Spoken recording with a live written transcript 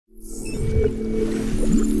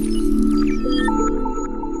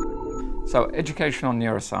So educational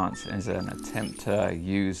neuroscience is an attempt to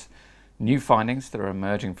use new findings that are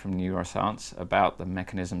emerging from neuroscience about the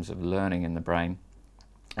mechanisms of learning in the brain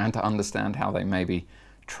and to understand how they may be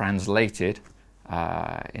translated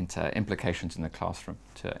into implications in the classroom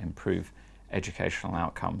to improve educational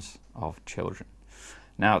outcomes of children.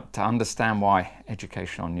 Now, to understand why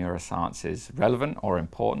educational neuroscience is relevant or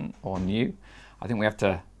important or new, I think we have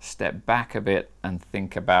to step back a bit and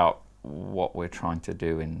think about what we're trying to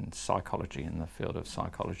do in psychology, in the field of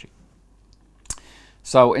psychology.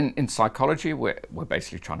 So in psychology, we're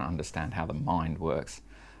basically trying to understand how the mind works.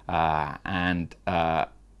 There's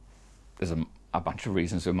a bunch of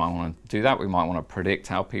reasons we might want to do that. We might want to predict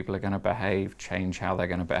how people are going to behave, change how they're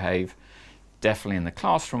going to behave. Definitely in the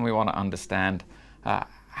classroom, we want to understand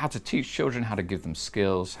how to teach children, how to give them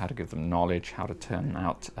skills, how to give them knowledge, how to turn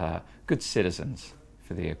out good citizens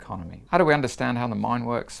for the economy. How do we understand how the mind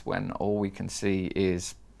works when all we can see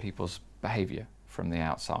is people's behavior from the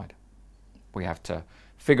outside? We have to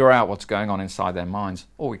figure out what's going on inside their minds.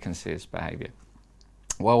 All we can see is behavior.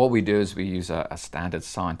 Well, what we do is we use a standard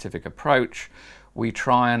scientific approach. We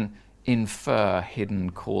try and infer hidden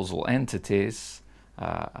causal entities,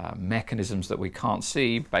 mechanisms that we can't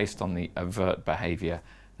see based on the overt behavior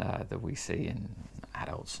that we see in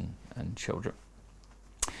adults and children.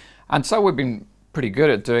 And so we've been pretty good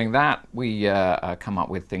at doing that. We come up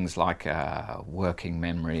with things like working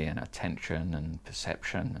memory and attention and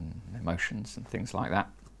perception and emotions and things like that.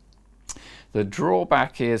 The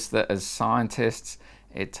drawback is that as scientists,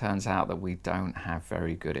 it turns out that we don't have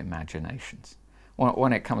very good imaginations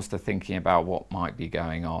when it comes to thinking about what might be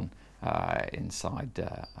going on inside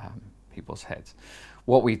people's heads.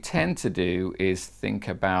 What we tend to do is think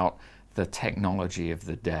about the technology of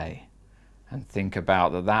the day and think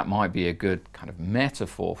about that might be a good kind of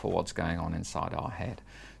metaphor for what's going on inside our head.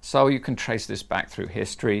 So you can trace this back through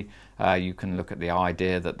history. You can look at the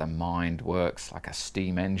idea that the mind works like a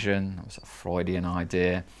steam engine. That was a Freudian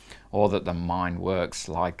idea. Or that the mind works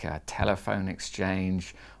like a telephone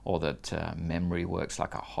exchange, or that memory works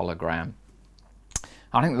like a hologram.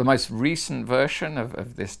 I think the most recent version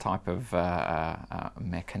of this type of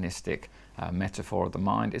mechanistic metaphor of the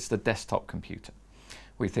mind is the desktop computer.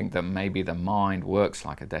 We think that maybe the mind works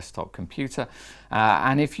like a desktop computer.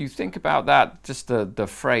 And if you think about that, just the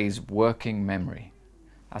phrase working memory,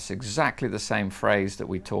 that's exactly the same phrase that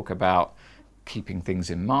we talk about keeping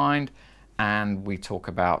things in mind, and we talk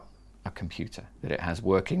about a computer, that it has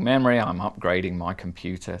working memory. I'm upgrading my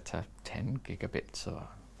computer to 10 gigabits of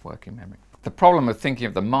working memory. The problem of thinking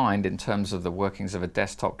of the mind in terms of the workings of a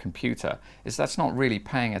desktop computer is that's not really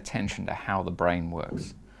paying attention to how the brain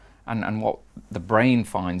works and what the brain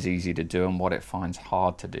finds easy to do and what it finds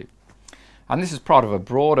hard to do. And this is part of a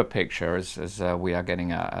broader picture as we are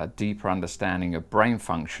getting a deeper understanding of brain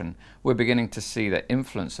function. We're beginning to see the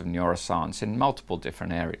influence of neuroscience in multiple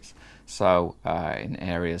different areas. So in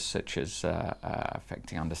areas such as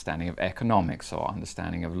affecting understanding of economics or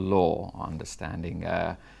understanding of law, understanding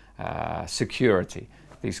security,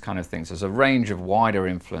 these kind of things. There's a range of wider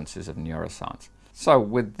influences of neuroscience. So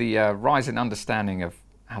with the rise in understanding of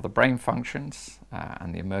how the brain functions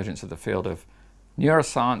and the emergence of the field of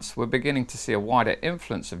neuroscience, we're beginning to see a wider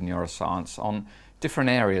influence of neuroscience on different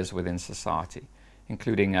areas within society,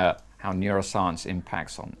 including how neuroscience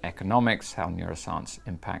impacts on economics, how neuroscience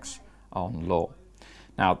impacts on law.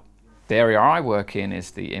 Now, the area I work in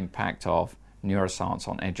is the impact of neuroscience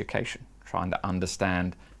on education, trying to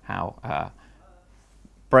understand how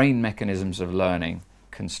brain mechanisms of learning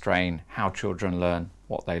constrain how children learn,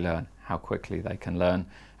 what they learn, how quickly they can learn,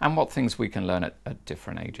 and what things we can learn at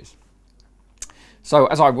different ages. So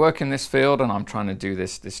as I work in this field and I'm trying to do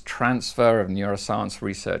this transfer of neuroscience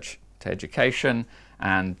research to education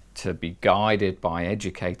and to be guided by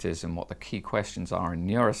educators in what the key questions are in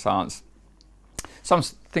neuroscience, some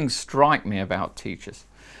things strike me about teachers.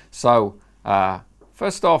 So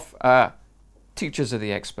first off, teachers are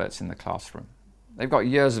the experts in the classroom. They've got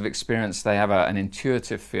years of experience. They have an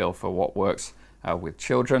intuitive feel for what works with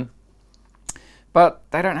children, but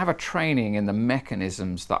they don't have a training in the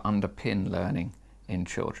mechanisms that underpin learning in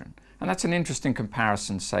children. And that's an interesting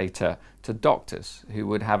comparison, say, to doctors who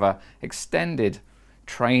would have a extended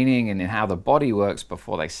training in how the body works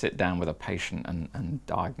before they sit down with a patient and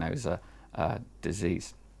diagnose a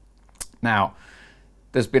disease. Now,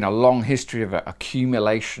 there's been a long history of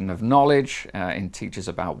accumulation of knowledge in teachers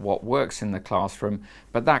about what works in the classroom,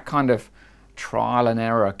 but that kind of trial and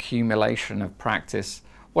error accumulation of practice,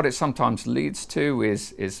 what it sometimes leads to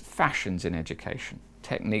is fashions in education.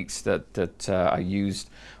 techniques that are used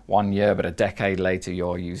 1 year, but a decade later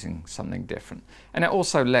you're using something different. And it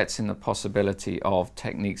also lets in the possibility of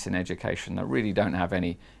techniques in education that really don't have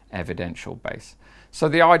any evidential base. So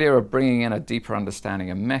the idea of bringing in a deeper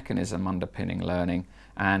understanding of mechanism underpinning learning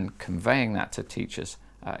and conveying that to teachers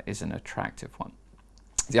is an attractive one.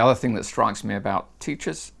 The other thing that strikes me about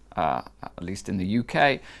teachers, at least in the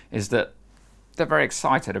UK, is that they're very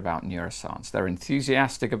excited about neuroscience. They're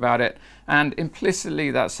enthusiastic about it, and implicitly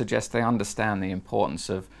that suggests they understand the importance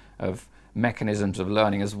of mechanisms of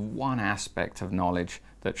learning as one aspect of knowledge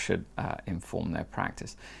that should inform their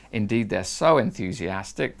practice. Indeed, they're so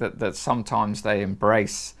enthusiastic that sometimes they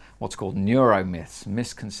embrace what's called neuro myths,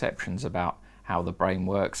 misconceptions about how the brain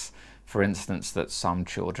works. For instance, that some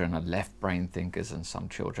children are left brain thinkers and some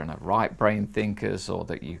children are right brain thinkers, or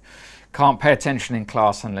that you can't pay attention in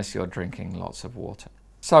class unless you're drinking lots of water.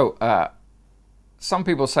 So some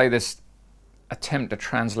people say this attempt to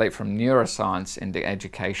translate from neuroscience into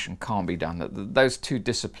education can't be done, that those two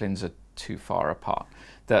disciplines are too far apart,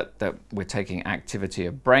 that we're taking activity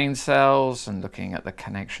of brain cells and looking at the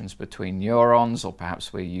connections between neurons, or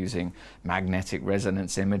perhaps we're using magnetic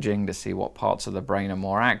resonance imaging to see what parts of the brain are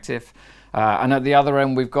more active. And at the other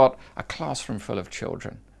end, we've got a classroom full of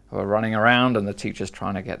children who are running around and the teacher's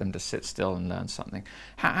trying to get them to sit still and learn something.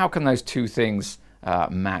 How can those two things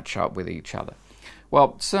match up with each other?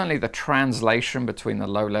 Well, certainly the translation between the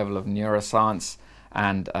low level of neuroscience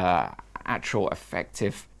and actual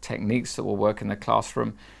effective techniques that will work in the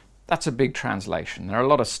classroom, that's a big translation. There are a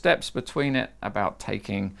lot of steps between it about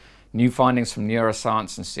taking new findings from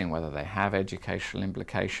neuroscience and seeing whether they have educational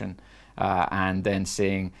implication, and then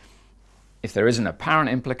seeing if there is an apparent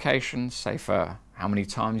implication, say for how many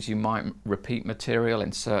times you might repeat material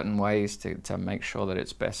in certain ways to make sure that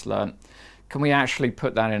it's best learned. Can we actually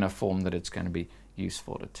put that in a form that it's going to be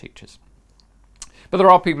useful to teachers? But there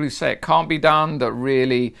are people who say it can't be done, that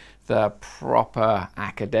really the proper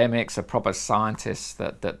academics, the proper scientists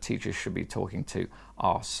that teachers should be talking to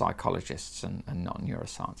are psychologists and not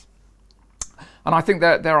neuroscience. And I think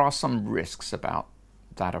that there are some risks about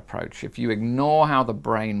that approach. If you ignore how the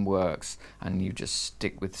brain works and you just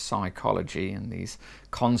stick with psychology and these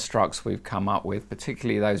constructs we've come up with,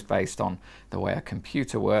 particularly those based on the way a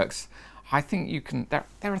computer works, I think you can,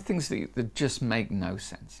 there are things that just make no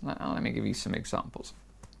sense. Let me give you some examples.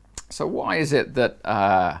 So why is it that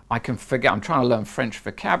I can forget? I'm trying to learn French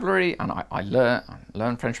vocabulary, and I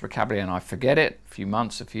learn French vocabulary and I forget it a few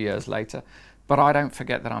months, a few years later, but I don't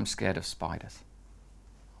forget that I'm scared of spiders.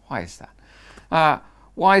 Why is that?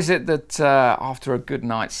 Why is it that after a good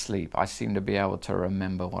night's sleep, I seem to be able to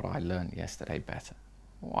remember what I learned yesterday better?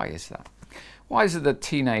 Why is that? Why is it that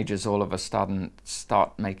teenagers all of a sudden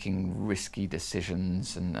start making risky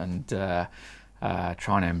decisions and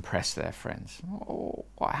trying to impress their friends?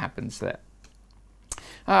 What happens there?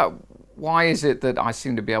 Why is it that I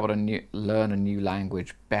seem to be able to learn a new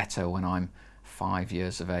language better when I'm 5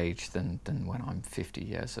 years of age than when I'm 50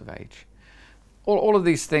 years of age? All of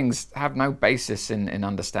these things have no basis in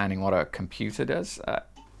understanding what a computer does.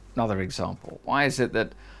 Another example, why is it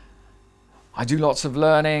that I do lots of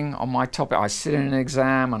learning on my topic, I sit in an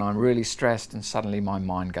exam and I'm really stressed and suddenly my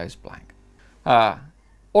mind goes blank?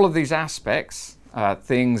 All of these aspects,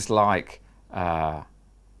 things like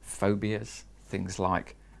phobias, things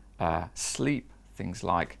like sleep, things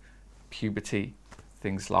like puberty,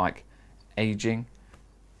 things like aging,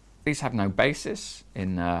 these have no basis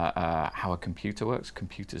in how a computer works.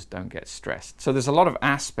 Computers don't get stressed. So there's a lot of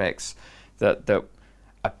aspects that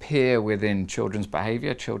appear within children's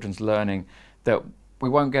behavior, children's learning, that we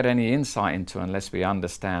won't get any insight into unless we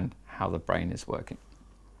understand how the brain is working.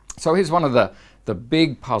 So here's one of the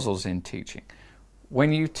big puzzles in teaching.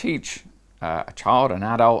 When you teach a child, an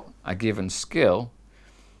adult, a given skill,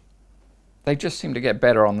 they just seem to get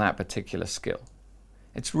better on that particular skill.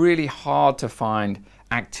 It's really hard to find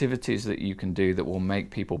activities that you can do that will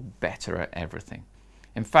make people better at everything.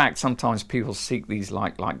 In fact, sometimes people seek these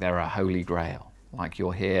like they're a holy grail. Like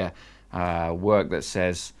you'll hear work that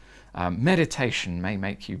says meditation may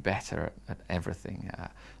make you better at everything.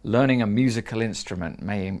 Learning a musical instrument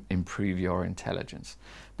may improve your intelligence.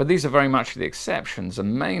 But these are very much the exceptions,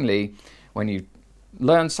 and mainly when you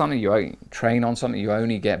learn something, you train on something, you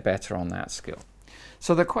only get better on that skill.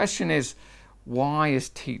 So the question is, why is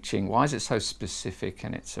teaching, why is it so specific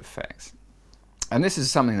in its effects? And this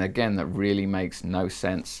is something, again, that really makes no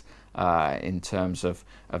sense in terms of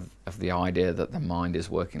the idea that the mind is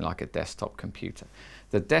working like a desktop computer.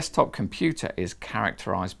 The desktop computer is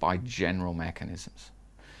characterized by general mechanisms.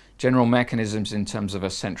 General mechanisms in terms of a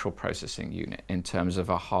central processing unit, in terms of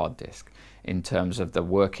a hard disk, in terms of the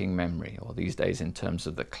working memory, or these days in terms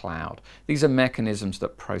of the cloud. These are mechanisms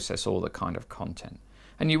that process all the kind of content.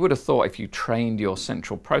 And you would have thought if you trained your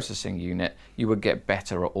central processing unit, you would get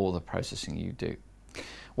better at all the processing you do.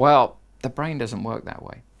 Well, the brain doesn't work that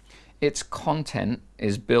way. Its content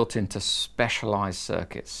is built into specialized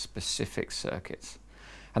circuits, specific circuits.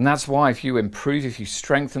 And that's why if you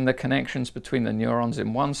strengthen the connections between the neurons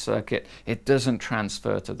in one circuit, it doesn't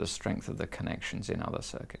transfer to the strength of the connections in other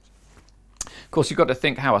circuits. Of course, you've got to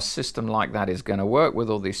think how a system like that is going to work with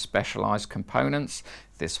all these specialized components.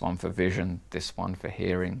 This one for vision, this one for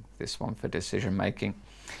hearing, this one for decision making.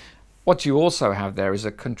 What you also have there is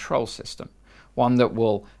a control system, one that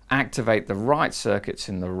will activate the right circuits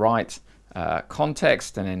in the right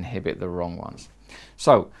context and inhibit the wrong ones.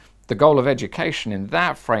 So the goal of education in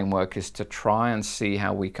that framework is to try and see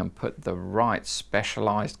how we can put the right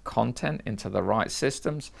specialized content into the right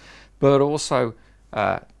systems, but also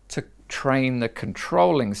to train the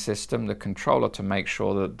controlling system, the controller, to make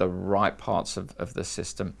sure that the right parts of the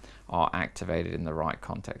system are activated in the right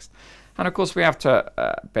context. And of course we have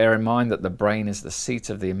to bear in mind that the brain is the seat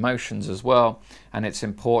of the emotions as well, and it's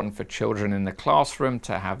important for children in the classroom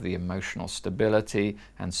to have the emotional stability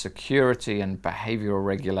and security and behavioral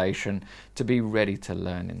regulation to be ready to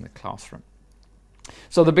learn in the classroom.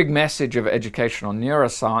 So the big message of educational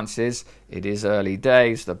neuroscience is, it is early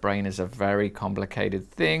days, the brain is a very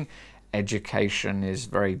complicated thing, education is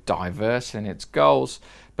very diverse in its goals,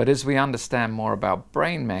 but as we understand more about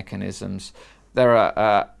brain mechanisms, there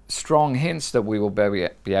are strong hints that we will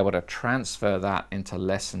be able to transfer that into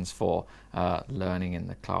lessons for learning in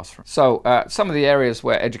the classroom. So some of the areas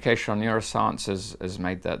where educational neuroscience has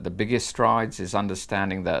made the biggest strides is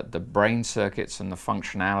understanding the brain circuits and the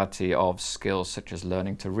functionality of skills such as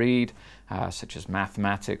learning to read, such as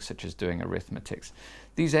mathematics, such as doing arithmetics.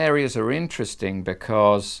 These areas are interesting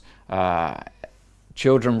because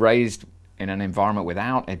children raised in an environment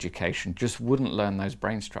without education just wouldn't learn those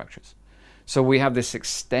brain structures. So we have this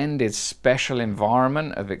extended special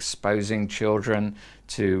environment of exposing children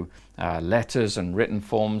to letters and written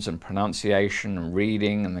forms and pronunciation and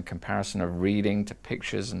reading and the comparison of reading to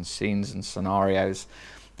pictures and scenes and scenarios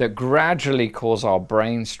that gradually cause our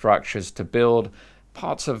brain structures to build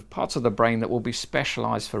parts of the brain that will be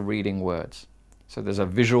specialized for reading words. So there's a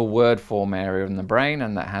visual word form area in the brain,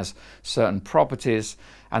 and that has certain properties,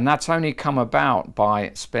 and that's only come about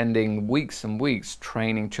by spending weeks and weeks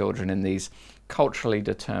training children in these culturally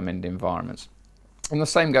determined environments. And the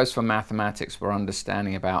same goes for mathematics. We're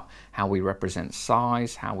understanding about how we represent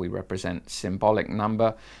size, how we represent symbolic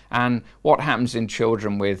number, and what happens in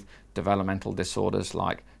children with developmental disorders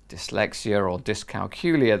like dyslexia or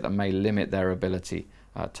dyscalculia that may limit their ability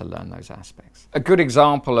to learn those aspects. A good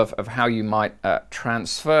example of how you might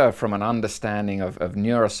transfer from an understanding of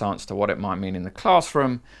neuroscience to what it might mean in the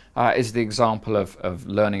classroom is the example of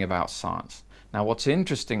learning about science. Now, what's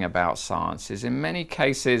interesting about science is in many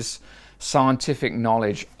cases scientific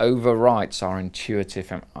knowledge overwrites our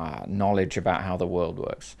intuitive knowledge about how the world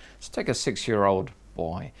works. Let's take a 6-year-old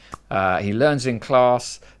boy. He learns in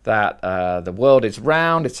class that the world is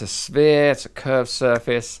round, it's a sphere, it's a curved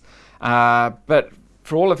surface, but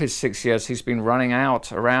for all of his 6 years, he's been running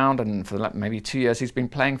around, and for maybe 2 years, he's been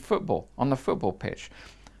playing football on the football pitch.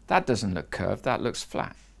 That doesn't look curved, that looks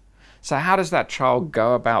flat. So how does that child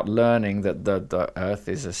go about learning that the Earth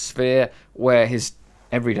is a sphere where his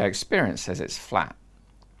everyday experience says it's flat?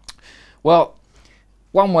 Well,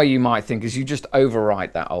 one way you might think is you just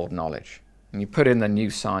overwrite that old knowledge and you put in the new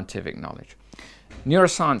scientific knowledge.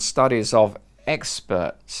 Neuroscience studies of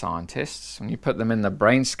expert scientists, when you put them in the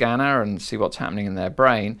brain scanner and see what's happening in their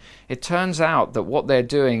brain, it turns out that what they're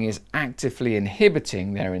doing is actively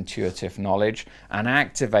inhibiting their intuitive knowledge and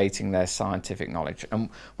activating their scientific knowledge. And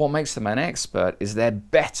what makes them an expert is they're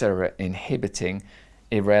better at inhibiting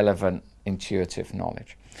irrelevant intuitive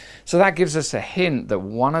knowledge. So that gives us a hint that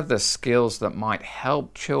one of the skills that might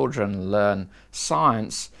help children learn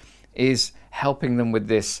science is helping them with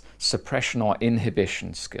this suppression or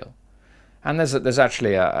inhibition skill. And there's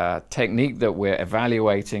actually a technique that we're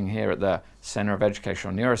evaluating here at the Centre of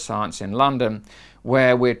Educational Neuroscience in London,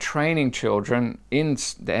 where we're training children in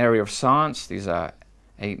the area of science, these are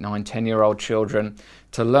 8, 9, 10-year-old children,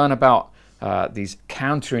 to learn about these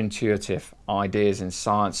counterintuitive ideas in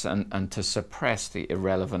science and to suppress the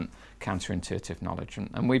irrelevant counterintuitive knowledge.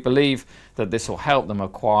 And we believe that this will help them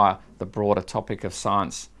acquire the broader topic of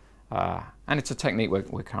science, and it's a technique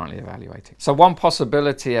we're currently evaluating. So one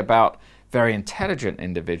possibility about very intelligent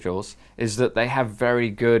individuals is that they have very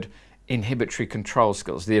good inhibitory control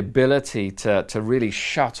skills, the ability to really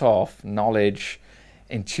shut off knowledge,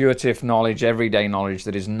 intuitive knowledge, everyday knowledge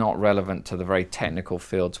that is not relevant to the very technical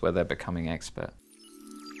fields where they're becoming expert.